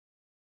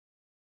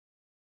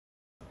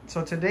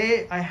So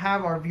today I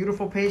have our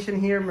beautiful patient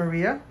here,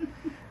 Maria.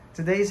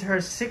 Today is her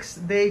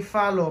 6-day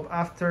follow-up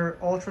after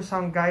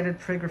ultrasound guided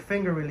trigger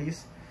finger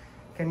release.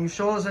 Can you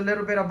show us a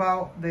little bit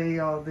about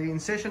the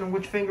incision and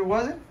which finger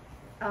was it?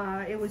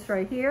 It was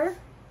right here,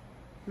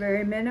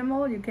 very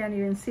minimal, you can't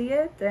even see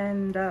it,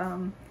 and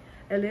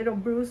a little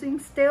bruising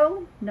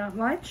still, not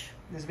much.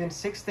 It's been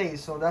 6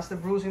 days, so that's the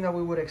bruising that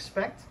we would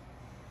expect.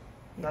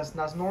 That's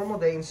normal.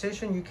 The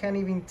incision, you can't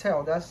even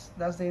tell. That's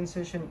the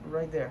incision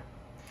right there.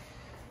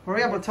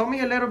 Maria, but tell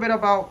me a little bit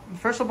about,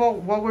 first of all,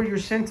 what were your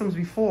symptoms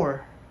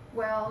before?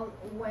 Well,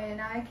 when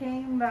I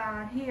came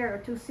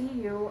here to see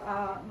you,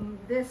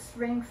 this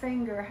ring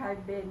finger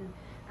had been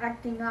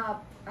acting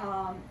up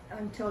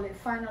until it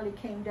finally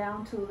came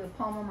down to the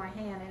palm of my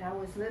hand, and I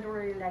was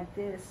literally like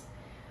this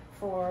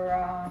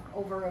for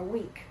over a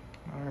week.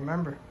 I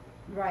remember.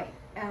 Right.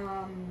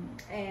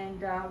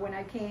 When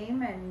I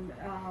came and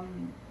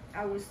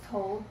I was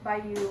told by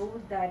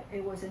you that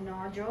it was a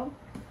nodule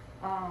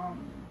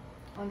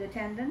on the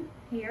tendon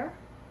here,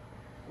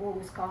 what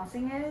was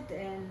causing it,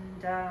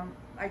 and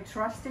I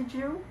trusted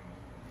you,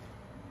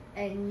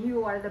 and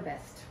you are the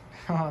best.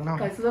 Oh, no.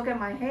 Because look at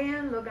my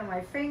hand, look at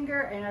my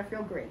finger, and I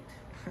feel great.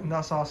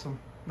 That's awesome.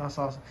 That's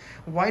awesome.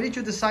 Why did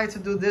you decide to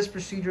do this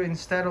procedure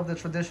instead of the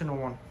traditional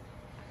one?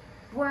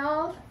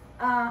 Well,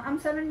 I'm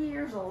 70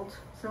 years old,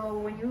 so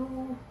when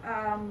you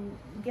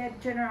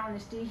get general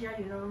anesthesia,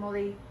 you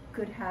normally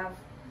could have,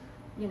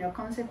 you know,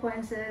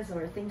 consequences,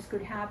 or things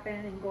could happen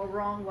and go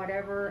wrong,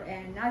 whatever.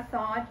 And I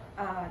thought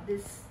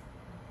this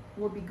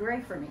would be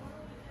great for me.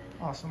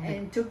 Awesome.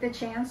 And took the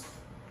chance,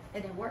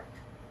 and it worked.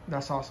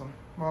 That's awesome.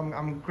 Well,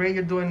 I'm great.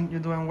 You're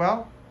doing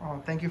well.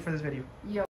 Thank you for this video.